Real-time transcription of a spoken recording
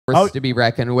to be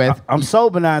reckoned with. I'm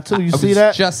sober now, too. You see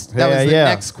that? That was the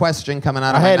next question coming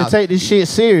out of my mouth. I had to take this shit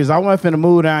serious. I wasn't finna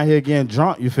move down here getting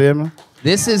drunk, you feel me?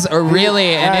 This is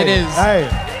it is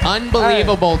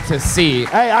unbelievable to see.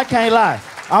 Hey, I can't lie.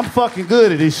 I'm fucking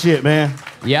good at this shit, man.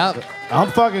 Yep.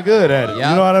 I'm fucking good at it. Yep.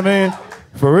 You know what I mean?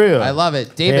 For real. I love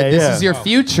it. David, this is your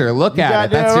future. Look at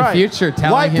it. That's your future.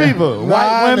 White people,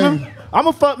 white women. I'm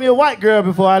gonna fuck me a white girl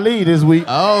before I leave this week.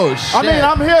 Oh, shit. I mean,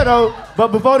 I'm here, though. But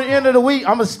before the end of the week,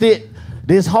 I'm gonna stick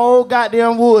this whole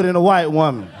goddamn wood in a white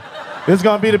woman. It's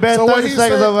gonna be the best 30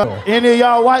 seconds of any of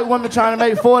y'all white women trying to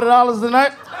make $40 a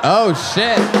night? Oh,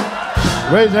 shit.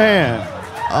 Raise your hand.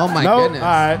 Oh, my goodness. All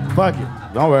right, fuck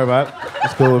it. Don't worry about it.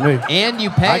 It's cool with me. And you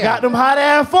pay. I got them hot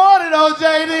ass 40 though,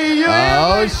 JD. You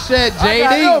oh, shit, JD. I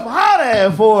got them hot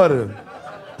ass 40.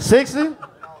 60?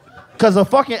 Because a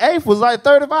fucking eighth was like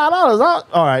 $35.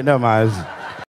 All right, never mind.